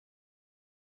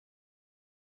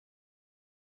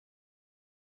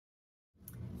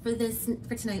For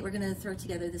tonight, we're gonna throw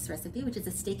together this recipe, which is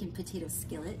a steak and potato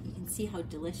skillet. You can see how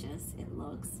delicious it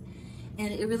looks.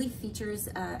 And it really features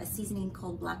a seasoning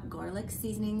called black garlic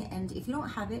seasoning. And if you don't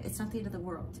have it, it's not the end of the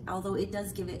world. Although it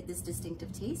does give it this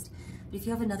distinctive taste. But if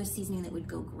you have another seasoning that would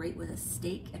go great with a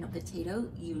steak and a potato,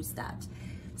 use that.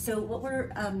 So what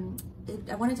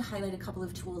I wanted to highlight a couple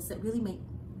of tools that really make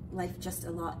life just a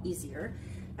lot easier.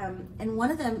 And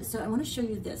one of them, so I want to show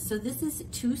you this. So this is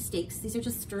 2 steaks. These are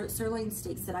just sirloin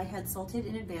steaks that I had salted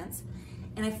in advance,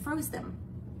 and I froze them.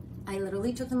 I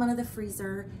literally took them out of the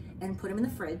freezer and put them in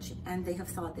the fridge, and they have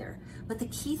thawed there. But the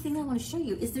key thing I want to show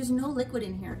you is there's no liquid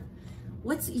in here.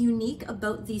 What's unique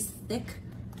about these thick,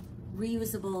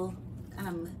 reusable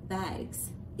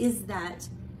bags is that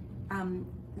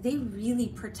they really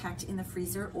protect in the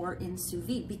freezer or in sous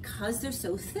vide because they're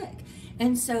so thick.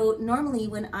 And so normally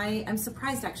when I'm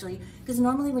surprised actually, because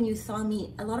normally when you thaw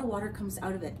meat, a lot of water comes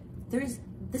out of it.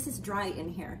 This is dry in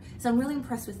here. So I'm really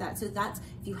impressed with that. So that's,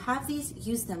 if you have these,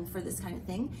 use them for this kind of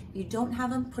thing. If you don't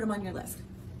have them, put them on your list.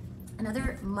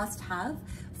 Another must-have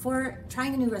for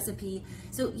trying a new recipe.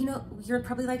 So, you know, you're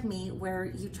probably like me where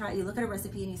you look at a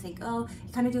recipe and you think, oh,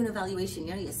 you kind of do an evaluation,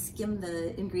 you know, you skim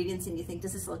the ingredients and you think,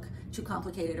 does this look too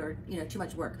complicated or, you know, too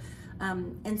much work?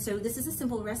 And so this is a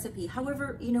simple recipe.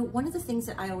 However, you know, one of the things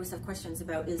that I always have questions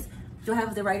about is, do I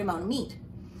have the right amount of meat?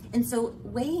 And so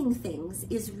weighing things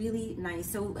is really nice.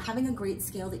 So having a great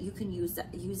scale that you can use that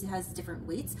has different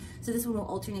weights. So this one will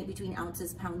alternate between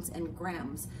ounces, pounds, and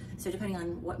grams. So depending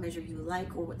on what measure you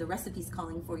like or what the recipe's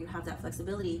calling for, you have that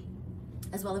flexibility,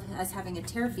 as well as having a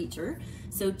tare feature.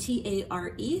 So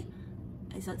T-A-R-E,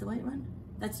 is that the right one?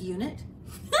 That's unit.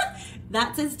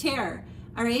 That says tare,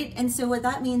 all right? And so what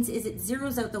that means is it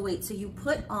zeroes out the weight. So you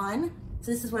put on,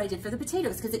 so this is what I did for the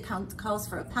potatoes because it calls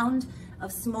for a pound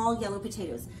of small yellow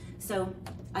potatoes. So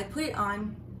I put it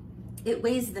on, it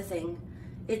weighs the thing.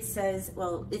 It says,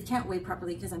 well, it can't weigh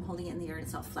properly because I'm holding it in the air and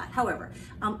it's not flat. However,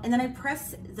 and then I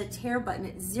press the tare button,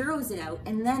 it zeroes it out,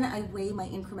 and then I weigh my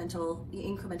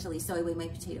incrementally, so I weigh my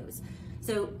potatoes.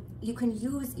 So you can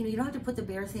use, you know, you don't have to put the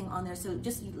bare thing on there. So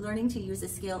just learning to use a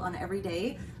scale on every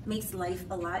day makes life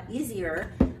a lot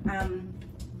easier.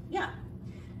 Yeah.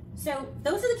 So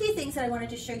those are the key things that I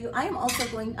wanted to show you.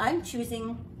 I'm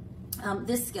choosing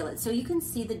this skillet. So you can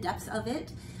see the depth of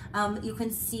it. You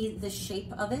can see the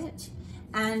shape of it.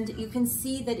 And you can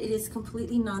see that it is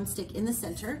completely non-stick in the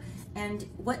center. And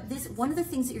one of the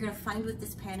things that you're gonna find with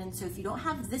this pan, and so if you don't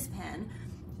have this pan,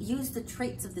 use the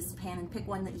traits of this pan and pick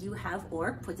one that you have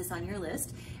or put this on your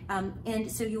list. And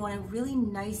so you want a really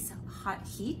nice hot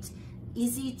heat,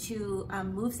 easy to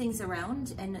move things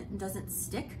around and it doesn't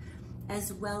stick,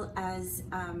 as well as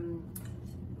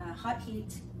hot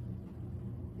heat,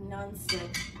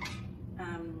 non-stick,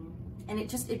 and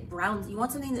it browns. You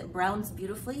want something that browns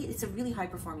beautifully. It's a really high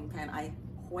performing pan. I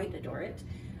quite adore it.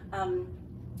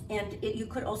 And you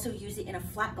could also use it in a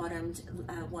flat bottomed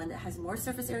one that has more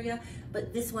surface area,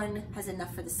 but this one has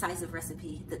enough for the size of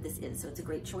recipe that this is. So it's a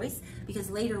great choice because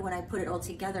later when I put it all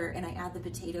together and I add the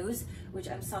potatoes, which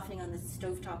I'm softening on the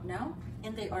stovetop now,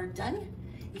 and they are done.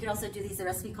 You can also do these, the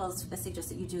recipe calls suggest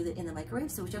that you do it in the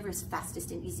microwave, so whichever is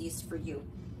fastest and easiest for you.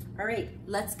 All right,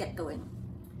 let's get going.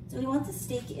 So we want the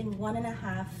steak in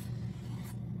 1.5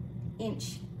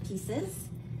 inch pieces.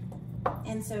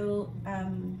 And so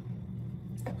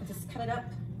we'll just cut it up,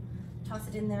 toss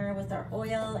it in there with our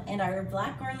oil and our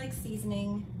black garlic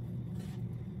seasoning.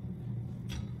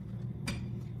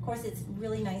 Of course, it's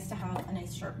really nice to have a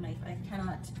nice sharp knife. I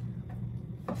cannot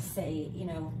say, you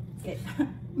know, it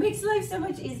makes life so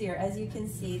much easier. As you can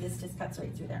see, this just cuts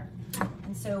right through there.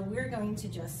 And so we're going to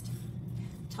just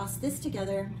toss this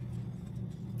together.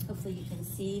 Hopefully you can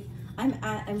see.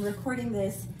 I'm recording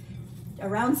this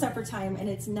around supper time and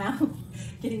it's now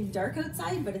getting dark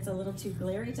outside, but it's a little too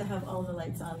glary to have all the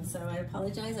lights on. So I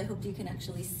apologize. I hope you can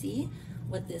actually see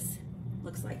what this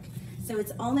looks like. So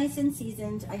it's all nice and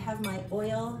seasoned. I have my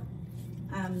oil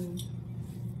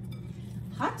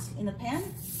hot in the pan.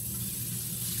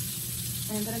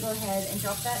 And I'm gonna go ahead and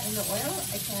drop that in the oil.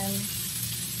 I can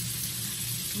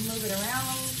move it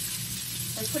around.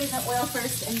 I put it in the oil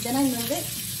first and then I move it.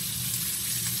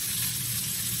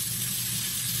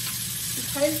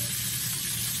 Because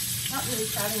I'm not really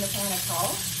crowding the pan at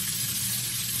all.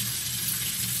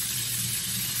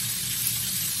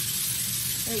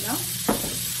 There you go.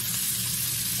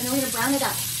 And then we're gonna brown it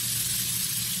up.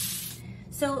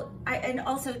 So, and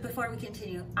also before we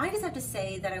continue, I just have to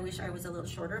say that I wish I was a little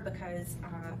shorter because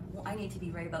well, I need to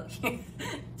be right about here.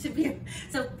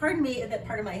 So pardon me that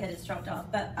part of my head is chopped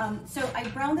off. But so I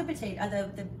browned the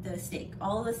potato, the steak,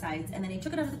 all of the sides, and then I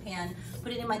took it out of the pan,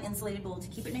 put it in my insulated bowl to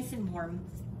keep it nice and warm.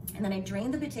 And then I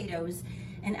drained the potatoes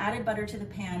and added butter to the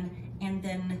pan, and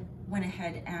then went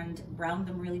ahead and browned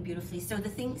them really beautifully. So the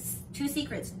things, 2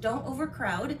 secrets: don't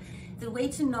overcrowd. The way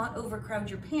to not overcrowd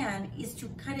your pan is to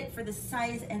cut it for the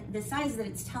size that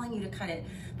it's telling you to cut it.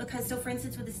 Because, so for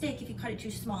instance, with a steak, if you cut it too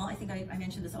small, I think I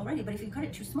mentioned this already, but if you cut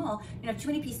it too small, you have too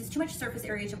many pieces, too much surface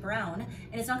area to brown,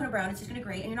 and it's not gonna brown, it's just gonna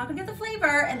grate, and you're not gonna get the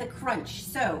flavor and the crunch.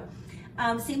 So,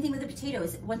 same thing with the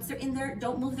potatoes. Once they're in there,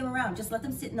 don't move them around. Just let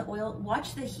them sit in the oil.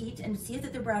 Watch the heat and see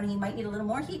that they're browning. You might need a little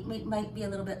more heat, might be a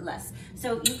little bit less.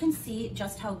 So you can see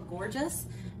just how gorgeous,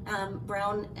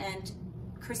 brown and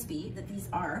crispy that these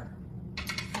are.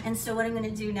 And so what I'm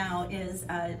gonna do now is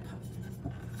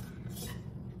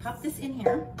pop this in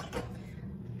here.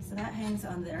 So that hangs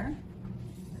on there.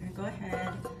 I'm gonna go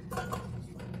ahead.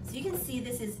 So you can see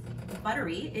this is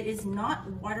buttery. It is not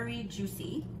watery,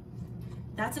 juicy.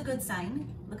 That's a good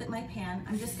sign. Look at my pan.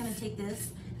 I'm just gonna take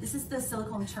this. This is the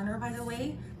silicone churner, by the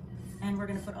way, and we're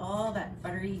gonna put all that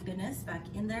buttery goodness back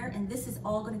in there, and this is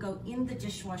all gonna go in the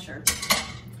dishwasher.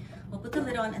 We'll put the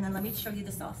lid on, and then let me show you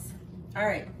the sauce. All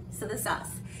right, so the sauce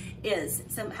is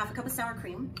half a cup of sour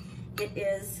cream. It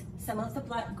is some of the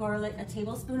black garlic, a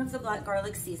tablespoon of the black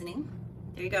garlic seasoning.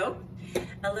 There you go.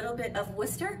 A little bit of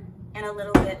Worcester, and a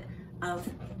little bit of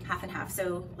half and half,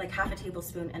 so like half a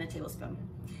tablespoon and a tablespoon.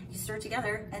 You stir it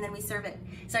together, and then we serve it.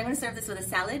 So I'm gonna serve this with a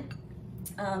salad,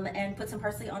 and put some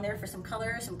parsley on there for some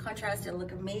color, some contrast. It'll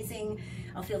look amazing.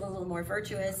 I'll feel a little more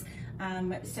virtuous.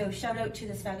 So shout out to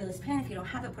this fabulous pan. If you don't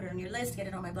have it, put it on your list, get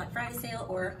it on my Black Friday sale,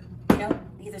 or, you know,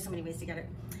 there's so many ways to get it.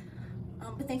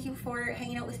 But thank you for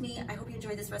hanging out with me. I hope you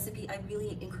enjoyed this recipe. I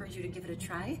really encourage you to give it a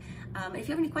try. And if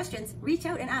you have any questions, reach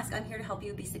out and ask. I'm here to help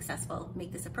you be successful.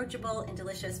 Make this approachable and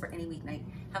delicious for any weeknight.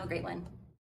 Have a great one.